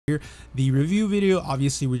here. The review video,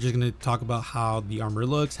 obviously we're just going to talk about how the armor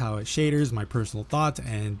looks, how it shaders, my personal thoughts,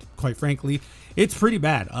 and quite frankly it's pretty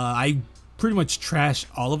bad. I pretty much trashed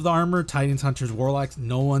all of the armor, Titans, Hunters, Warlocks.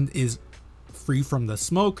 No one is free from the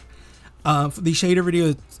smoke. For the shader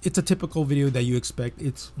video, it's a typical video that you expect.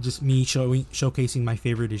 It's just me showcasing my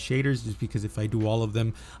favorite shaders, just because if I do all of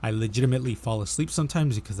them I legitimately fall asleep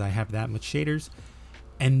sometimes because I have that much shaders.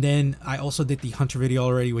 And then I also did the Hunter video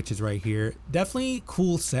already, which is right here. Definitely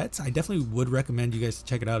cool sets. I definitely would recommend you guys to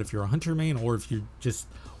check it out if you're a Hunter main, or if you just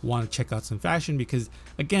want to check out some fashion, because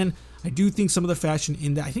again, I do think some of the fashion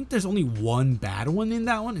in that, I think there's only one bad one in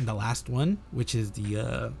that one, in the last one, which is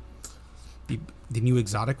the new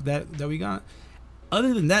exotic that we got.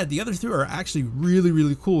 Other than that, the other three are actually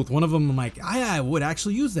really cool. One of them I'm like, I would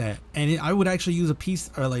actually use that, and I would actually use a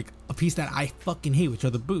piece, or like a piece that I fucking hate, which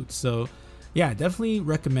are the boots. So yeah, definitely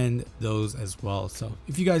recommend those as well. So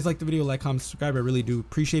if you guys like the video, like, comment, subscribe. I really do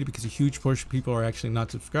appreciate it, because a huge portion of people are actually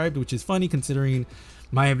not subscribed, which is funny considering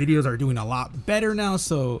my videos are doing a lot better now.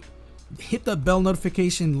 So hit the bell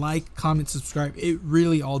notification, like, comment, subscribe. It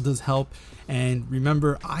really all does help. And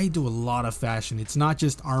remember, I do a lot of fashion. It's not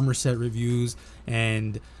just armor set reviews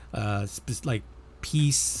and like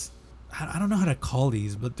piece, I don't know how to call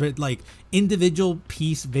these, but they're like individual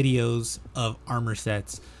piece videos of armor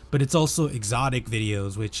sets. But it's also exotic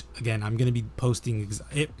videos, which again, I'm going to be posting.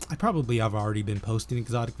 I probably have already been posting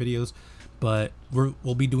exotic videos, but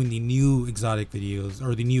we'll be doing the new exotic videos,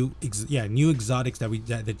 or the new exotics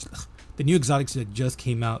the new exotics that just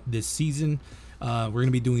came out this season. We're going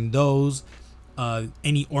to be doing those.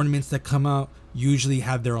 Any ornaments that come out usually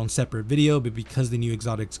have their own separate video, but because the new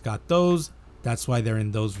exotics got those, that's why they're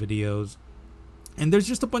in those videos. And there's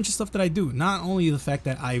just a bunch of stuff that I do. Not only the fact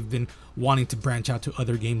that I've been wanting to branch out to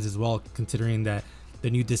other games as well, considering that the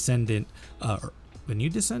new Descendant,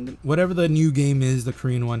 whatever the new game is, the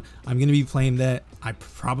Korean one, I'm going to be playing that. I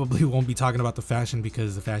probably won't be talking about the fashion,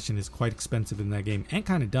 because the fashion is quite expensive in that game and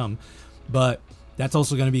kind of dumb. But that's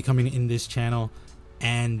also going to be coming in this channel,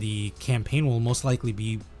 and the campaign will most likely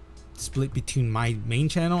be split between my main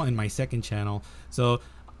channel and my second channel. So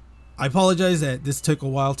I apologize that this took a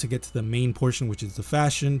while to get to the main portion, which is the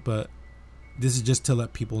fashion, but this is just to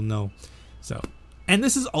let people know. So, and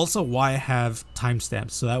this is also why I have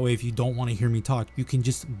timestamps, so that way if you don't want to hear me talk, you can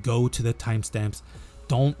just go to the timestamps.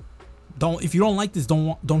 If you don't like this,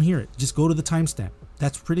 don't hear it. Just go to the timestamp.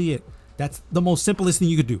 That's pretty it. That's the most simplest thing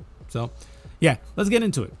you could do. So yeah, let's get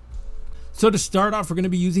into it. So to start off, we're going to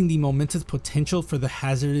be using the momentous potential for the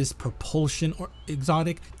hazardous propulsion or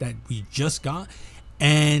exotic that we just got.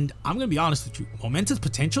 And I'm going to be honest with you, momentous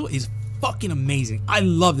potential is fucking amazing. I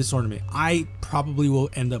love this ornament. I probably will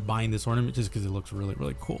end up buying this ornament just because it looks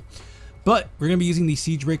really cool. But we're going to be using the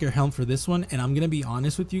Siegebreaker helm for this one, and I'm going to be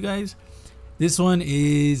honest with you guys, this one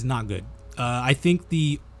is not good. I think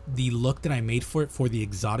the look that I made for it for the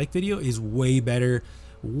exotic video is way better.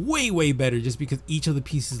 Way better, just because each of the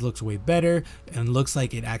pieces looks way better and looks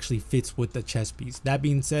like it actually fits with the chest piece. That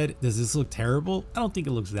being said, does this look terrible? I don't think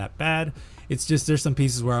it looks that bad. It's just there's some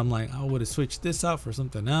pieces where I'm like, I would have switched this out for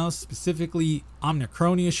something else. Specifically,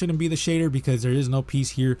 Omnicronia shouldn't be the shader, because there is no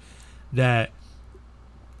piece here that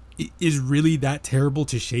is really that terrible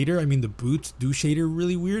to shader. I mean, the boots do shader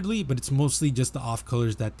really weirdly, but it's mostly just the off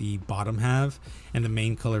colors that the bottom have and the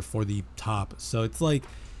main color for the top. So it's like,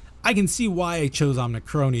 I can see why I chose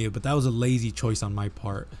Omnicronia, but that was a lazy choice on my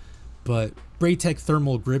part. But Braytech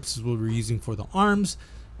thermal grips is what we're using for the arms,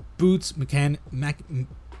 boots,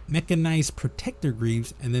 mechanized protector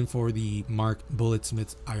greaves, and then for the mark,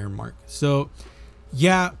 Bulletsmith's iron mark. So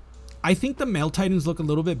yeah, I think the male Titans look a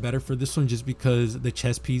little bit better for this one, just because the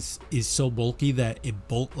chest piece is so bulky that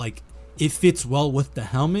it fits well with the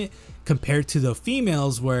helmet, compared to the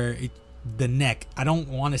females where the neck, I don't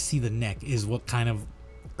want to see the neck, is what kind of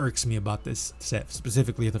irks me about this set,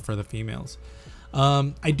 specifically for the females.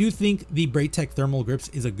 I do think the Braytech thermal grips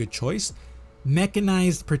is a good choice.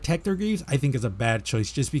 Mechanized protector greaves I think is a bad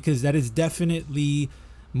choice, just because that is definitely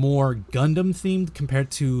more Gundam themed compared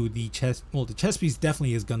to the chest. Well, the chest piece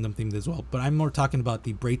definitely is Gundam themed as well, but I'm more talking about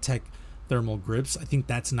the Braytech thermal grips. I think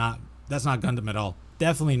that's not Gundam at all,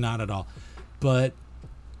 definitely not at all. But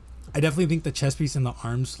I definitely think the chest piece and the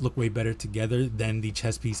arms look way better together than the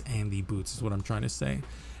chest piece and the boots, is what I'm trying to say.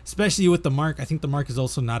 Especially with the mark, I think the mark is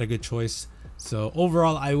also not a good choice. So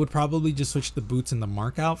overall, I would probably just switch the boots and the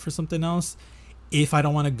mark out for something else if I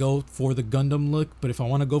don't want to go for the Gundam look. But if I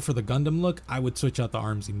want to go for the Gundam look, I would switch out the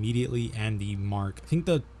arms immediately and the mark. I think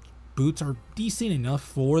the boots are decent enough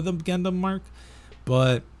for the Gundam mark,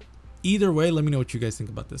 but either way, let me know what you guys think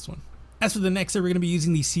about this one. As for the next set, we're going to be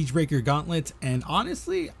using the Siegebreaker gauntlets, and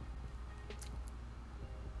honestly,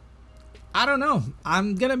 I don't know.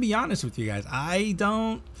 I'm gonna be honest with you guys. I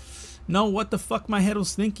don't know what the fuck my head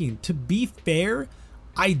was thinking. To be fair,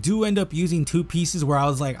 I do end up using two pieces where I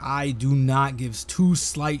was like, I do not give two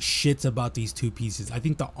slight shits about these two pieces. I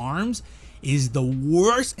think the arms is the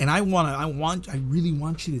worst, and I really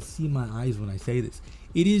want you to see my eyes when I say this.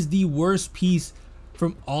 It is the worst piece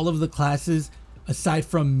from all of the classes, aside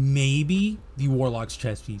from maybe the warlock's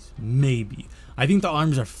chest piece. Maybe. I think the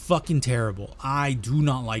arms are fucking terrible. I do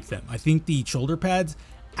not like them. I think the shoulder pads,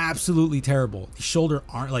 absolutely terrible. The shoulder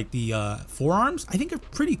aren't like the forearms, I think are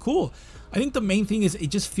pretty cool. I think the main thing is it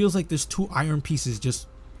just feels like there's two iron pieces just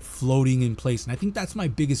floating in place, and I think that's my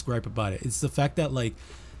biggest gripe about it. It's the fact that like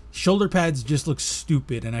shoulder pads just look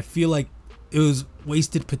stupid, and I feel like it was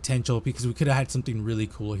wasted potential because we could have had something really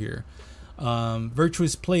cool here.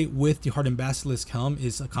 Virtuous plate with the hardened basilisk helm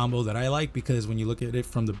is a combo that I like because when you look at it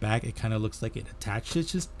from the back, it kind of looks like it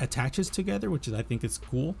attaches together, which is, I think it's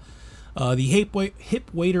cool. The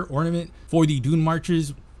hip waiter ornament for the Dune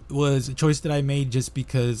Marchers was a choice that I made just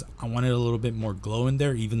because I wanted a little bit more glow in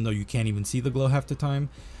there, even though you can't even see the glow half the time.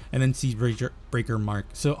 And then Siegebreaker mark.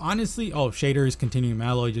 So honestly, shader is continuing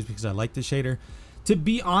alloy just because I like the shader. To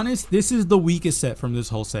be honest, this is the weakest set from this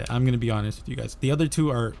whole set. I'm gonna be honest with you guys. The other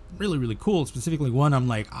two are really, really cool. Specifically one, I'm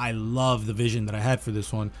like, I love the vision that I had for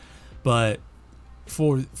this one, but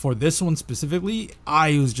for this one specifically,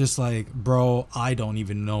 I was just like, bro, I don't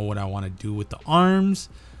even know what I want to do with the arms.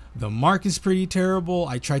 The mark is pretty terrible.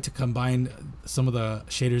 I tried to combine some of the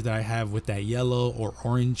shaders that I have with that yellow or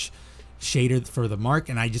orange shader for the mark,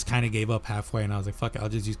 and I just kind of gave up halfway, and I was like, fuck it, I'll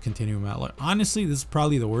just use continuum alloy. Honestly, this is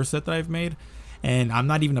probably the worst set that I've made, and I'm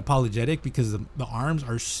not even apologetic because the arms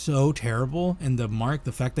are so terrible, and the mark,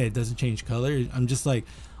 the fact that it doesn't change color, I'm just like,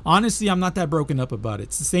 honestly, I'm not that broken up about it.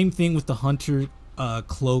 It's the same thing with the hunter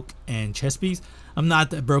cloak and chest piece. I'm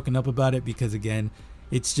not that broken up about it because again,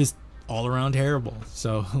 it's just all around terrible.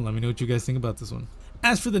 So let me know what you guys think about this one.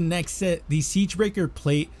 As for the next set, the Siegebreaker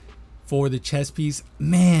plate for the chest piece,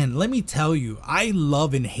 man, let me tell you, I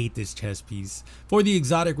love and hate this chest piece. For the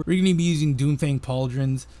exotic, we're going to be using Doomfang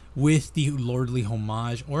pauldrons with the lordly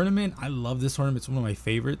homage ornament. I love this ornament, it's one of my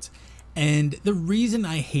favorites. And the reason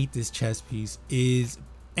I hate this chest piece is,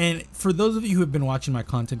 and for those of you who have been watching my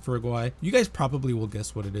content for a while, you guys probably will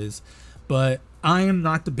guess what it is, but I am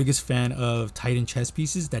not the biggest fan of Titan chest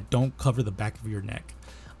pieces that don't cover the back of your neck.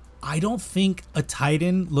 I don't think a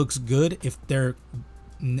Titan looks good if their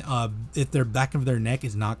back of their neck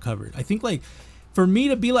is not covered. I think like for me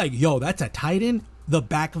to be like, yo, that's a Titan, the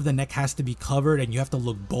back of the neck has to be covered and you have to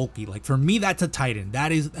look bulky. Like for me, that's a Titan.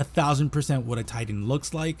 That is 1000% what a Titan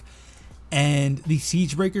looks like. And the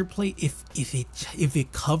Siegebreaker plate, if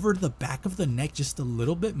it covered the back of the neck just a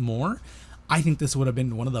little bit more, I think this would have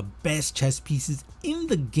been one of the best chest pieces in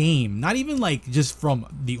the game. Not even like just from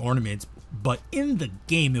the ornaments, but in the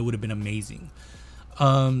game, it would have been amazing.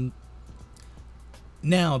 Now,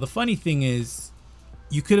 the funny thing is,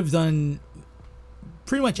 you could have done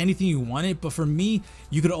pretty much anything you wanted, but for me,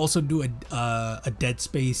 you could also do a Dead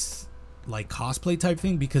Space like cosplay type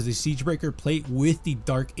thing, because the Siegebreaker plate with the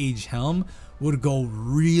Dark Age helm would go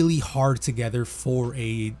really hard together for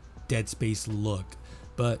a Dead Space look.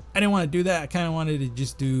 But I didn't want to do that. I kind of wanted to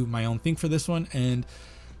just do my own thing for this one, and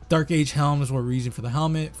Dark Age helms were reason for the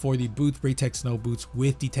helmet. For the boots, Braytech snow boots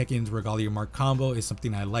with the Tekken's Regalia Mark combo is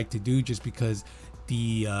something I like to do just because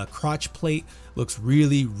the crotch plate looks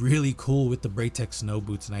really, really cool with the Braytech snow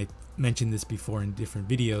boots, and I mentioned this before in different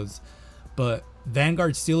videos. But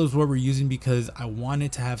Vanguard Steel is what we're using because I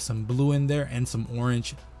wanted to have some blue in there and some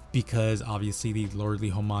orange, because obviously the Lordly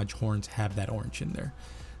Homage horns have that orange in there.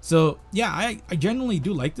 So yeah, I generally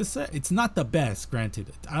do like this set. It's not the best, granted.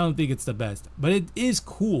 I don't think it's the best, but it is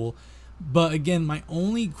cool. But again, my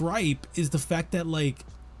only gripe is the fact that like,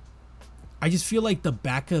 I just feel like the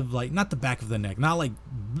back of like, not the back of the neck, not like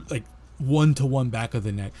one-to-one back of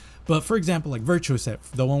the neck, but for example, like Virtuous set,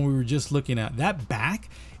 the one we were just looking at, that back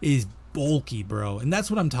is bulky, bro. And that's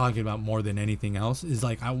what I'm talking about more than anything else, is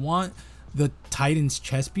like, I want the Titan's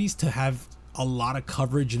chest piece to have a lot of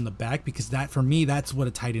coverage in the back, because that, for me, that's what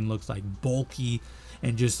a Titan looks like, bulky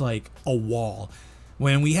and just like a wall.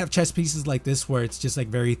 When we have chest pieces like this where it's just like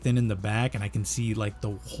very thin in the back, and I can see like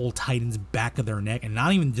the whole Titan's back of their neck, and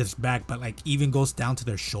not even just back, but like even goes down to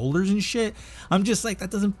their shoulders and shit, I'm just like, that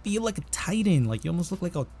doesn't feel like a Titan. Like, you almost look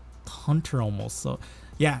like a hunter almost. So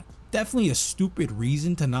yeah, definitely a stupid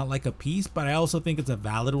reason to not like a piece, but I also think it's a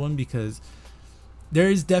valid one, because there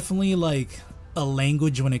is definitely like a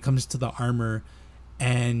language when it comes to the armor,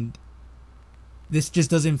 and this just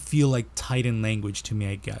doesn't feel like Titan language to me,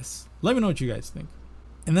 I guess. Let me know what you guys think.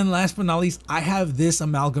 And then last but not least, I have this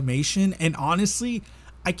amalgamation, and honestly,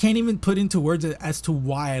 I can't even put into words as to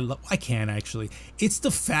why I can actually. It's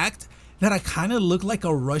the fact that I kind of look like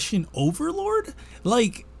a Russian overlord.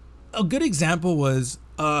 Like, a good example was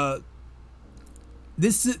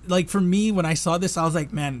this is like, for me, when I saw this, I was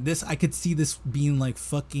like, man, this, I could see this being like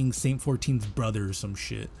fucking Saint 14's brother or some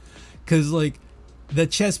shit. Cause like the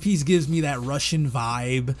chest piece gives me that Russian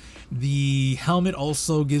vibe. The helmet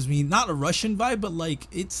also gives me not a Russian vibe, but like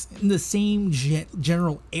it's in the same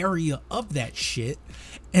general area of that shit.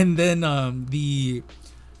 And then the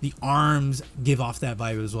arms give off that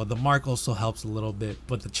vibe as well. The mark also helps a little bit,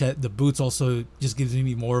 but the boots also just gives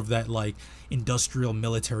me more of that like industrial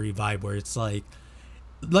military vibe, where it's like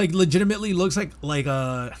legitimately looks like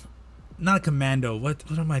not a commando. What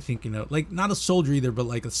am I thinking of? Like, not a soldier either, but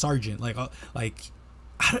like a sergeant. Like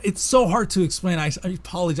it's so hard to explain. I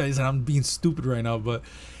apologize that I'm being stupid right now, but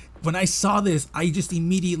when I saw this, I just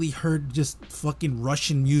immediately heard just fucking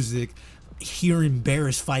Russian music, hearing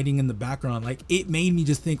bears fighting in the background. Like, it made me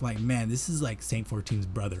just think like, man, this is like Saint 14's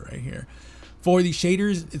brother right here. For the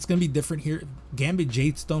shaders, it's gonna be different here. Gambit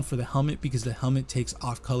Jadestone for the helmet, because the helmet takes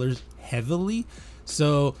off colors heavily.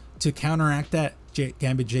 So to counteract that,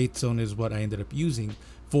 Gambit Jadestone is what I ended up using.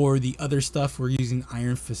 For the other stuff, we're using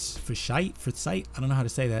Iron Fixedtony. I don't know how to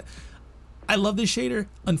say that. I love this shader.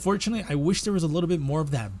 Unfortunately, I wish there was a little bit more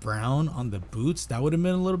of that brown on the boots. That would have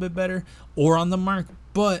been a little bit better, or on the mark.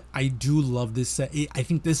 But I do love this set. I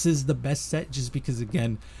think this is the best set, just because,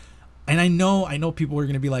 again, and I know people are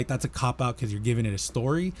gonna be like, that's a cop out because you're giving it a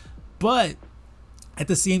story, but at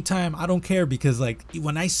the same time, I don't care, because like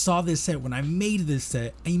when I saw this set, when I made this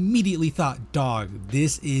set, I immediately thought, dog,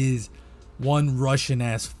 this is one Russian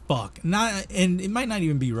as fuck. Not, and it might not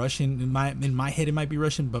even be Russian. In my head it might be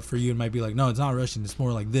Russian, but for you it might be like, no, it's not Russian, it's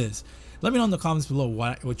more like this. Let me know in the comments below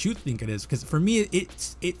what you think it is, because for me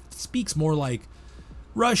it speaks more like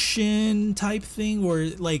Russian type thing, where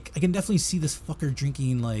like I can definitely see this fucker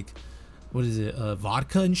drinking like, what is it,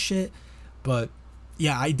 vodka and shit. But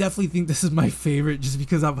yeah, I definitely think this is my favorite, just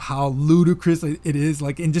because of how ludicrous it is,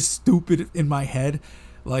 like, and just stupid in my head.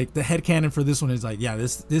 Like, the headcanon for this one is like, yeah,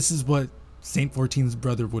 this is what Saint 14's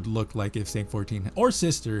brother would look like if Saint 14 or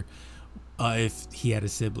sister, if he had a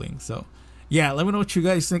sibling. So yeah, let me know what you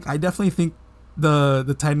guys think. I definitely think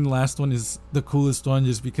the Titan last one is the coolest one,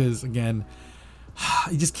 just because, again,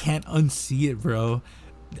 you just can't unsee it, bro.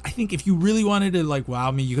 I think if you really wanted to like wow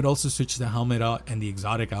me, you could also switch the helmet out and the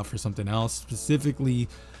exotic out for something else. Specifically,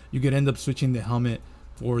 you could end up switching the helmet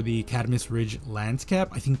for the Cadmus Ridge Landscape.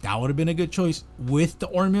 I think that would have been a good choice with the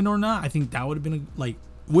ornament or not. I think that would have been like,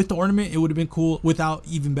 with the ornament it would have been cool. Without,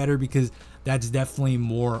 even better, because that's definitely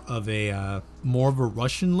more of a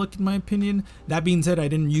Russian look in my opinion. That being said, I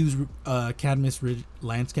didn't use Cadmus Ridge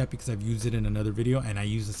Landscape because I've used it in another video and I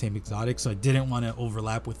used the same exotic, so I didn't want to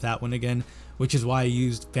overlap with that one again, which is why I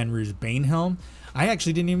used Fenrir's Bane Helm. I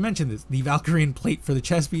actually didn't even mention this, the Valkyrian plate for the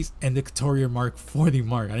chest piece and the Couturier mark for the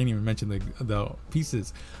mark. I didn't even mention the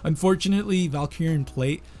pieces. Unfortunately, Valkyrian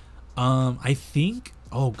plate, I think,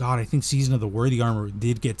 oh god, I think Season of the Worthy armor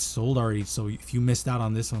did get sold already, so if you missed out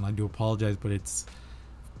on this one, I do apologize, but it's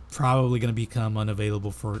probably going to become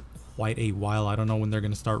unavailable for quite a while. I don't know when they're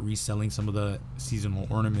going to start reselling some of the seasonal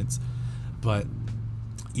ornaments, but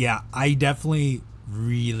yeah, I definitely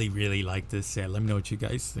really like this set. Let me know what you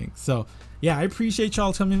guys think. So yeah, I appreciate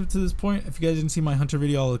y'all coming to this point. If you guys didn't see my hunter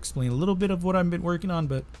video, I'll explain a little bit of what I've been working on,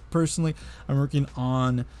 but personally I'm working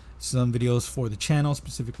on some videos for the channel,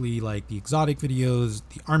 specifically like the exotic videos,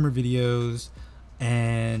 the armor videos,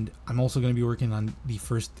 and I'm also going to be working on the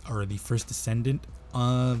first descendant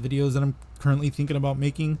videos that I'm currently thinking about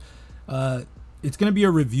making. It's going to be a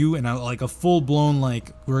review and like a full-blown,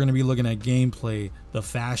 like, we're going to be looking at gameplay, the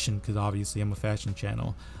fashion, because obviously I'm a fashion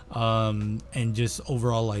channel, and just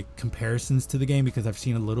overall like comparisons to the game, because I've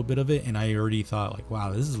seen a little bit of it and I already thought like,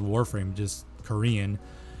 wow, this is Warframe, just Korean.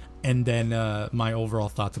 And then my overall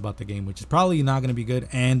thoughts about the game, which is probably not going to be good,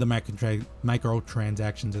 and the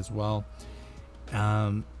microtransactions as well.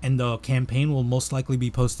 And the campaign will most likely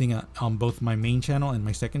be posting on both my main channel and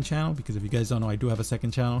my second channel, because if you guys don't know, I do have a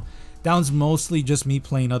second channel. That one's mostly just me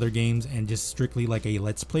playing other games and just strictly like a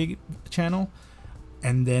let's play channel.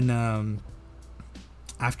 And then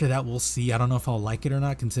after that, we'll see. I don't know if I'll like it or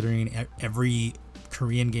not, considering every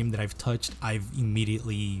Korean game that I've touched, I've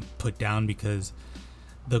immediately put down, because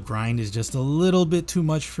the grind is just a little bit too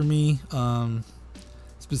much for me,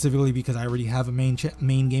 specifically because I already have a main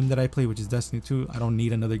game that I play, which is Destiny 2. I don't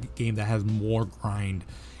need another game that has more grind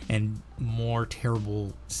and more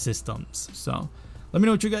terrible systems. So let me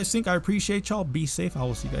know what you guys think. I appreciate y'all. Be safe. I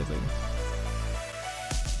will see you guys later.